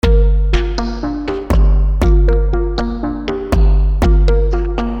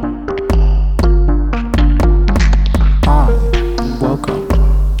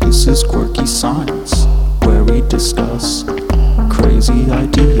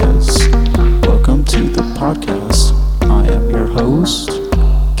Rodriguez. Welcome to the podcast. I am your host,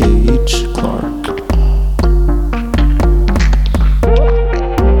 Gage Clark.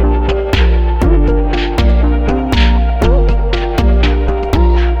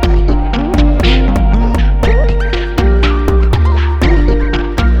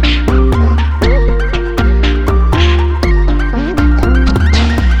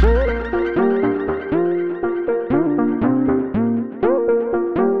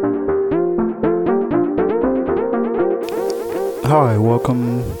 Hi,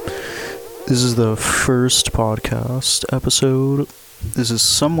 welcome. This is the first podcast episode. This is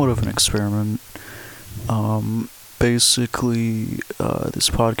somewhat of an experiment. Basically, this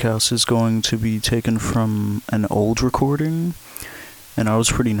podcast is going to be taken from an old recording, and I was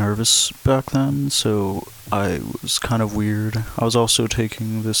pretty nervous back then, so I was kind of weird. I was also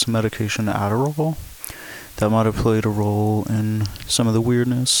taking this medication Adderall. That might have played a role in some of the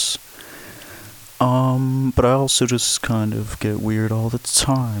weirdness. But I also just kind of get weird all the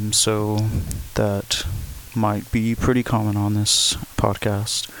time, so that might be pretty common on this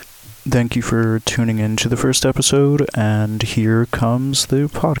podcast. Thank you for tuning in to the first episode, and here comes the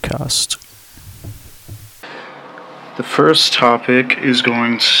podcast. The first topic is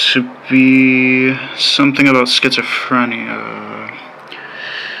going to be something about schizophrenia.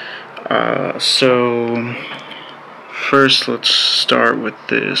 First, let's start with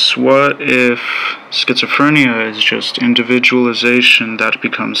this. What if schizophrenia is just individualization that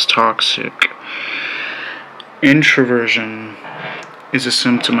becomes toxic? Introversion is a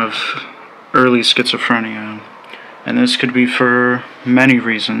symptom of early schizophrenia, and this could be for many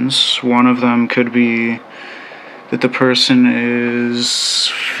reasons. One of them could be that the person is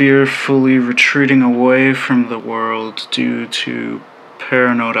fearfully retreating away from the world due to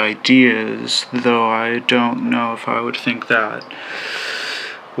paranoid ideas, though I don't know if I would think that.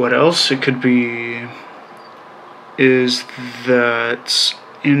 What else it could be is that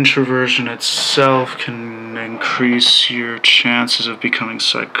introversion itself can increase your chances of becoming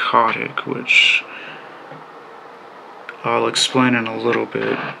psychotic, which I'll explain in a little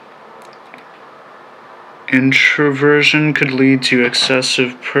bit. Introversion could lead to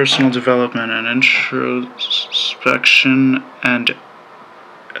excessive personal development and introspection and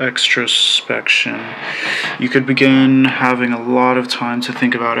extrospection. You could begin having a lot of time to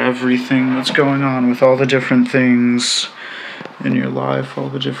think about everything that's going on with all the different things in your life, all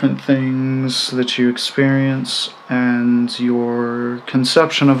the different things that you experience, and your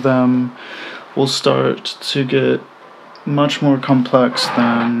conception of them will start to get much more complex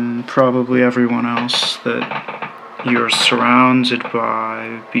than probably everyone else that you're surrounded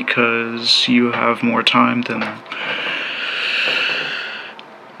by because you have more time than them.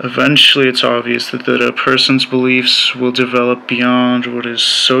 Eventually, it's obvious that a person's beliefs will develop beyond what is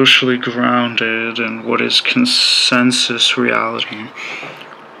socially grounded and what is consensus reality.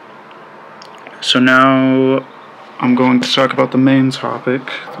 So now I'm going to talk about the main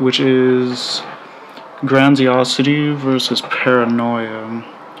topic, which is grandiosity versus paranoia.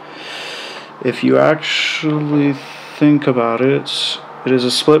 If you actually think about it, it is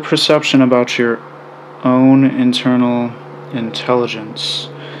a split perception about your own internal intelligence.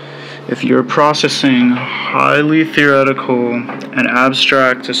 If you're processing highly theoretical and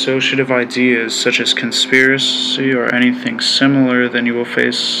abstract associative ideas such as conspiracy or anything similar, then you will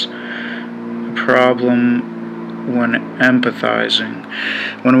face a problem when empathizing.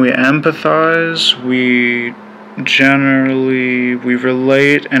 When we empathize, we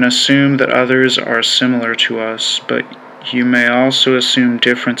relate and assume that others are similar to us, but you may also assume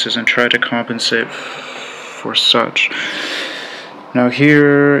differences and try to compensate for such. Now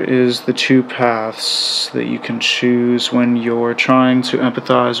here is the two paths that you can choose when you're trying to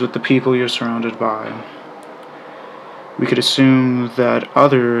empathize with the people you're surrounded by. We could assume that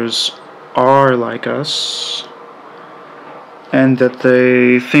others are like us, and that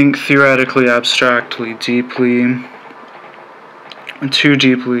they think theoretically, abstractly, deeply, too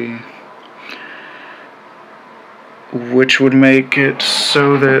deeply, which would make it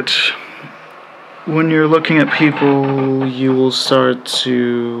so that when you're looking at people, you will start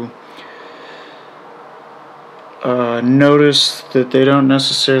to notice that they don't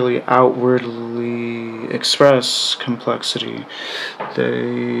necessarily outwardly express complexity.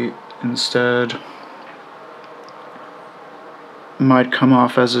 They instead might come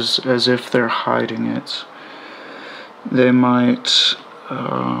off as if they're hiding it. They might,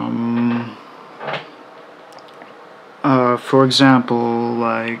 for example,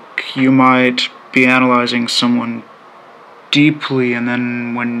 like you might be analyzing someone deeply, and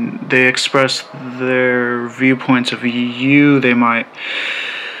then when they express their viewpoints of you, they might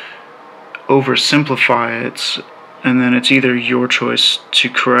oversimplify it, and then it's either your choice to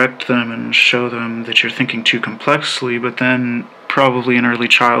correct them and show them that you're thinking too complexly, but then probably in early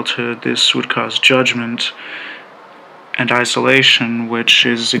childhood this would cause judgment and isolation, which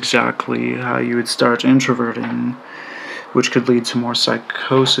is exactly how you would start introverting, which could lead to more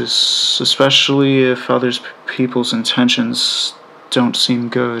psychosis, especially if other people's intentions don't seem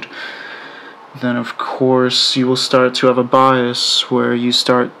good. Then of course you will start to have a bias where you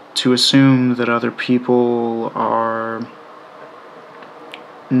start to assume that other people are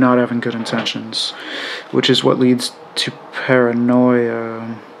not having good intentions, which is what leads to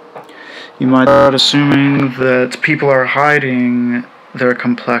paranoia. You might start assuming that people are hiding their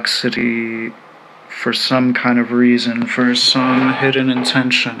complexity for some kind of reason, for some hidden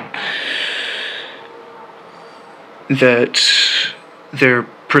intention, that they're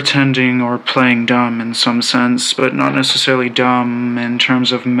pretending or playing dumb in some sense, but not necessarily dumb in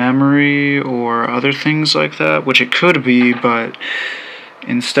terms of memory or other things like that, which it could be, but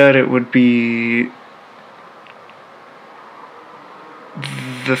instead it would be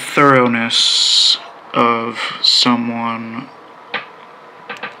the thoroughness of someone.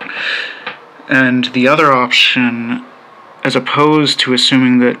 And the other option, as opposed to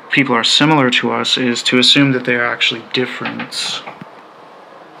assuming that people are similar to us, is to assume that they are actually different.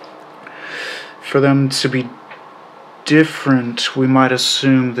 For them to be different, we might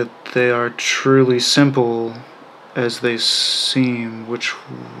assume that they are truly simple as they seem, which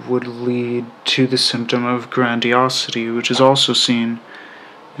would lead to the symptom of grandiosity, which is also seen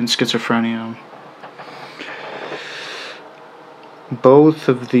in schizophrenia. Both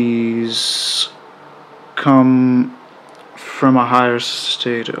of these come from a higher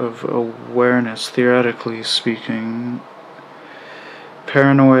state of awareness, theoretically speaking.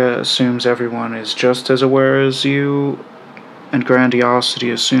 Paranoia assumes everyone is just as aware as you, and grandiosity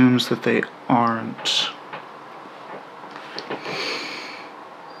assumes that they aren't.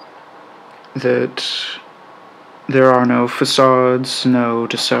 That there are no facades, no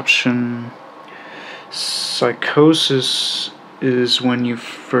deception. Psychosis is when you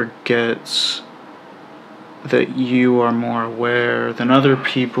forget that you are more aware than other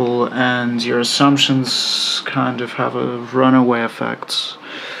people, and your assumptions kind of have a runaway effect.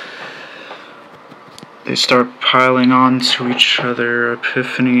 They start piling on to each other.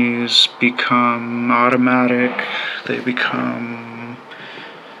 Epiphanies become automatic. They become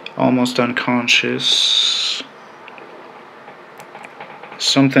almost unconscious.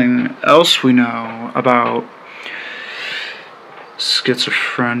 Something else we know about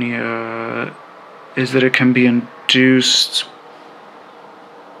schizophrenia is that it can be induced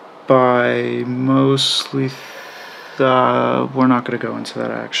by mostly we're not going to go into that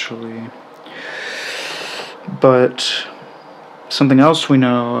actually, but something else we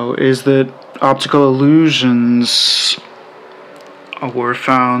know is that optical illusions were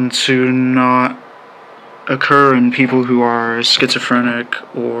found to not occur in people who are schizophrenic,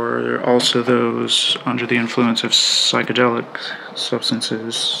 or also those under the influence of psychedelic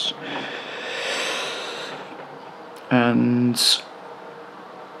substances. And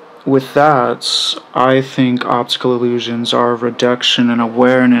with that, I think optical illusions are a reduction in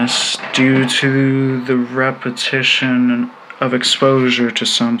awareness due to the repetition of exposure to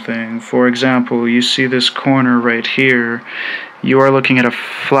something. For example, you see this corner right here. You are looking at a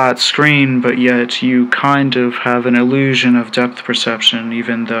flat screen, but yet you kind of have an illusion of depth perception,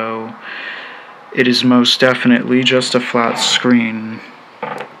 even though it is most definitely just a flat screen.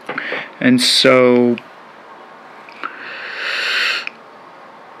 And so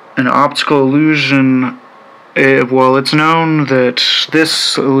an optical illusion, it's known that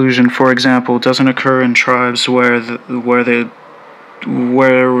this illusion, for example, doesn't occur in tribes where their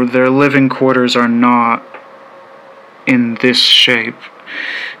living quarters are not in this shape.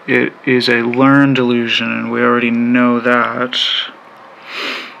 It is a learned illusion, and we already know that.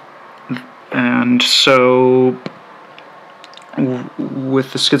 And so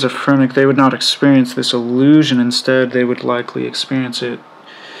with the schizophrenic, they would not experience this illusion. Instead, they would likely experience it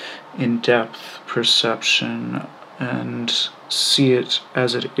in depth perception and see it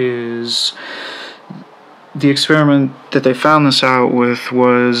as it is. The experiment that they found this out with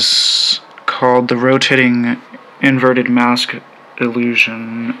was called the rotating inverted mask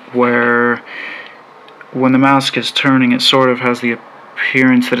illusion, where when the mask is turning, it sort of has the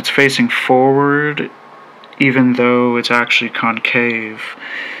appearance that it's facing forward, even though it's actually concave.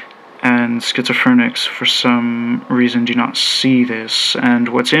 And schizophrenics, for some reason, do not see this. And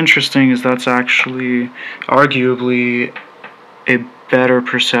what's interesting is that's actually, arguably, a better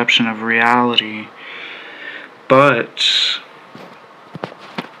perception of reality. But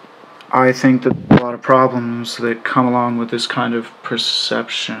I think that there are a lot of problems that come along with this kind of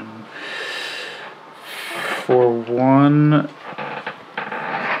perception. For one,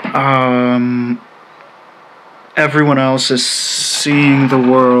 everyone else is seeing the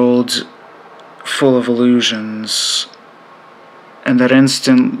world full of illusions, and that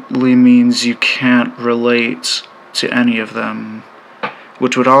instantly means you can't relate to any of them,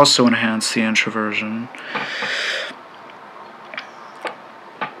 which would also enhance the introversion.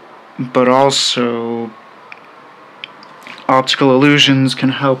 But also, optical illusions can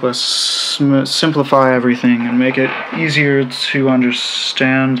help us simplify everything and make it easier to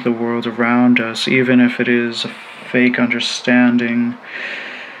understand the world around us, even if it is a fake understanding.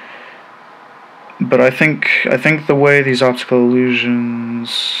 But I think the way these optical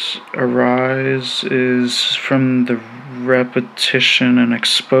illusions arise is from the repetition and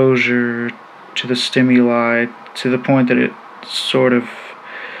exposure to the stimuli to the point that it sort of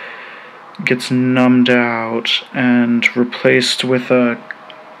gets numbed out and replaced with a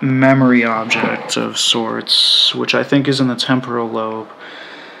memory object of sorts, which I think is in the temporal lobe.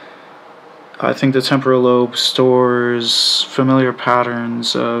 I think the temporal lobe stores familiar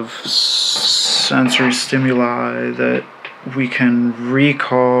patterns of sensory stimuli that we can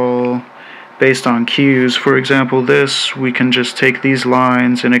recall based on cues. For example, we can just take these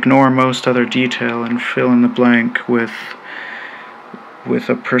lines and ignore most other detail and fill in the blank with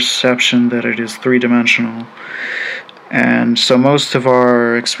a perception that it is three-dimensional. And so most of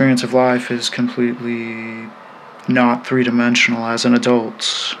our experience of life is completely not three-dimensional as an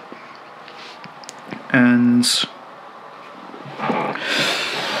adult. And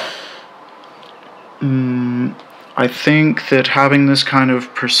I think that having this kind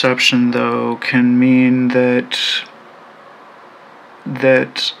of perception, though, can mean that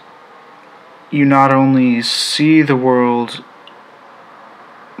you not only see the world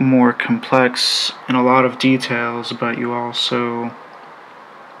more complex in a lot of details, but you also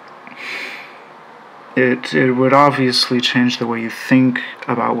it would obviously change the way you think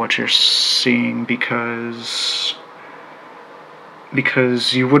about what you're seeing, because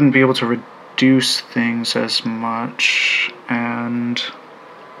you wouldn't be able to reduce things as much. And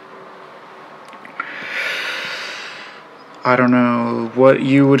I don't know what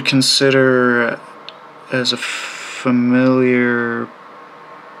you would consider as a familiar.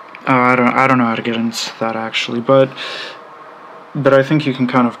 I don't know how to get into that actually, but I think you can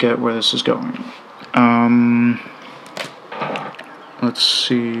kind of get where this is going. Let's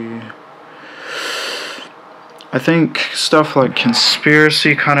see. I think stuff like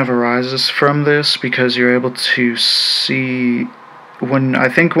conspiracy kind of arises from this, because you're able to see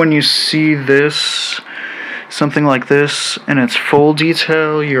when you see this, something like this in its full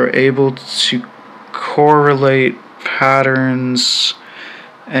detail, you're able to correlate patterns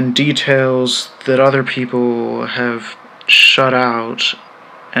and details that other people have shut out,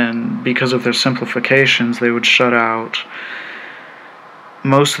 and because of their simplifications, they would shut out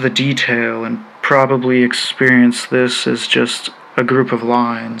most of the detail and probably experience this as just a group of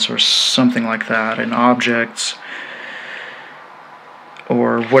lines or something like that, an object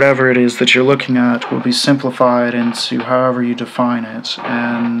or whatever it is that you're looking at will be simplified into however you define it.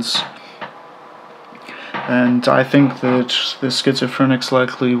 And I think that the schizophrenics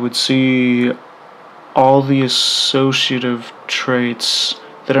likely would see all the associative traits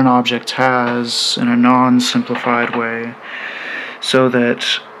that an object has in a non-simplified way, so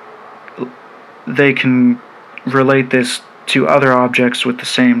that they can relate this to other objects with the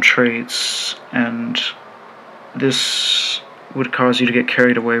same traits, and this would cause you to get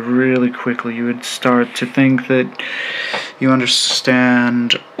carried away really quickly. You would start to think that you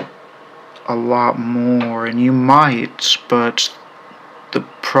understand a lot more, and you might, but the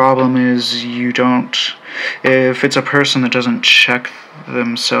problem is you don't. If it's a person that doesn't check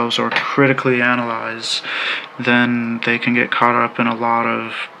themselves or critically analyze, then they can get caught up in a lot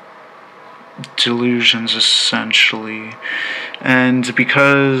of delusions, essentially. And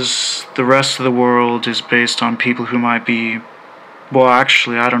because the rest of the world is based on people who might be, well,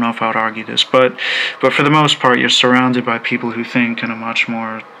 actually, I don't know if I would argue this, but for the most part, you're surrounded by people who think in a much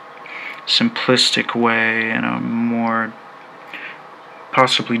more simplistic way, in a more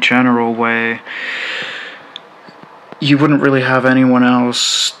possibly general way. You wouldn't really have anyone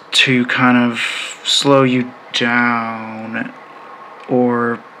else to kind of slow you down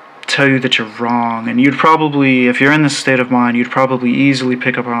or tell you that you're wrong. And you'd probably, if you're in this state of mind, you'd probably easily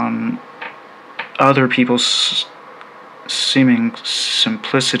pick up on other people's seeming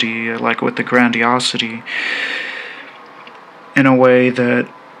simplicity, like with the grandiosity, in a way that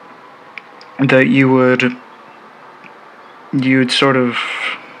you'd sort of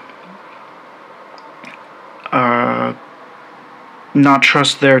not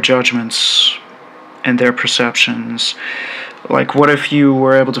trust their judgments and their perceptions. Like, what if you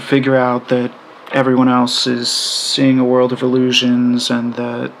were able to figure out that everyone else is seeing a world of illusions and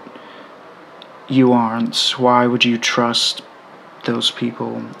that you aren't? Why would you trust those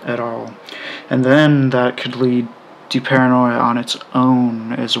people at all? And then that could lead to paranoia on its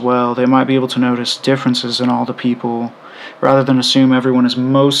own as well. They might be able to notice differences in all the people rather than assume everyone is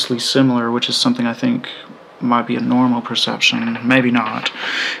mostly similar, which is something I think might be a normal perception. Maybe not,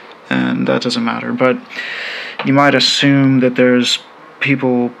 and that doesn't matter. But you might assume that there's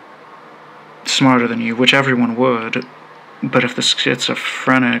people smarter than you, which everyone would. But if the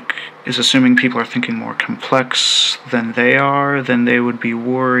schizophrenic is assuming people are thinking more complex than they are, then they would be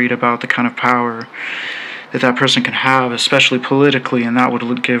worried about the kind of power that person can have, especially politically, and that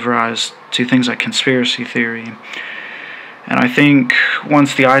would give rise to things like conspiracy theory. And I think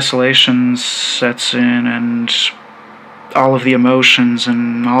once the isolation sets in and all of the emotions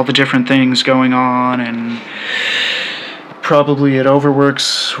and all the different things going on, and probably it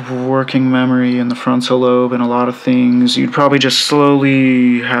overworks working memory in the frontal lobe and a lot of things, you'd probably just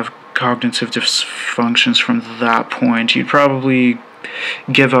slowly have cognitive dysfunctions from that point. You'd probably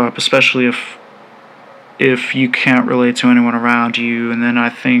give up, especially if you can't relate to anyone around you, and then I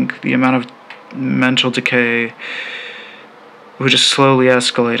think the amount of mental decay would just slowly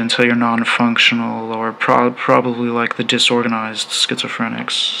escalate until you're non-functional, or probably like the disorganized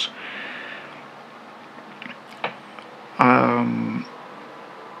schizophrenics.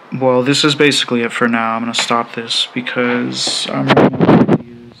 Well, this is basically it for now. I'm going to stop this because I'm running out of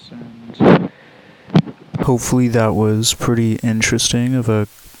ideas, and hopefully that was pretty interesting of a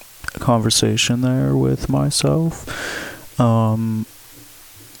conversation there with myself.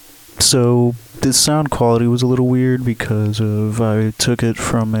 So the sound quality was a little weird because I took it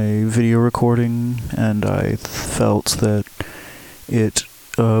from a video recording, and I felt that it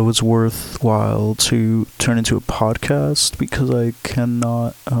was worthwhile to turn into a podcast because I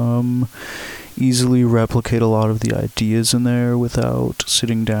cannot easily replicate a lot of the ideas in there without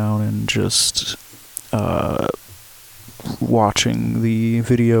sitting down and just watching the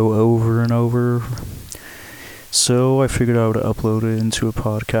video over and over. So I figured I would upload it into a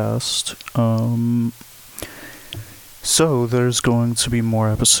podcast. So there's going to be more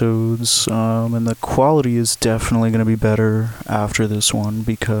episodes, and the quality is definitely going to be better after this one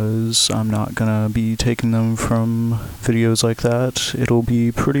because I'm not going to be taking them from videos like that. It'll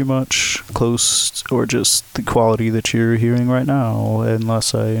be pretty much close, or just the quality that you're hearing right now,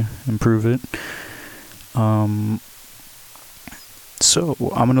 unless I improve it. So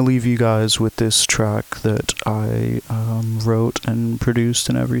I'm going to leave you guys with this track that I wrote and produced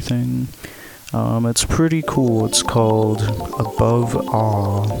and everything. It's pretty cool. It's called Above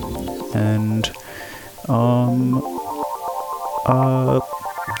Awe, and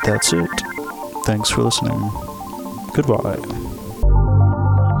that's it. Thanks for listening. Goodbye.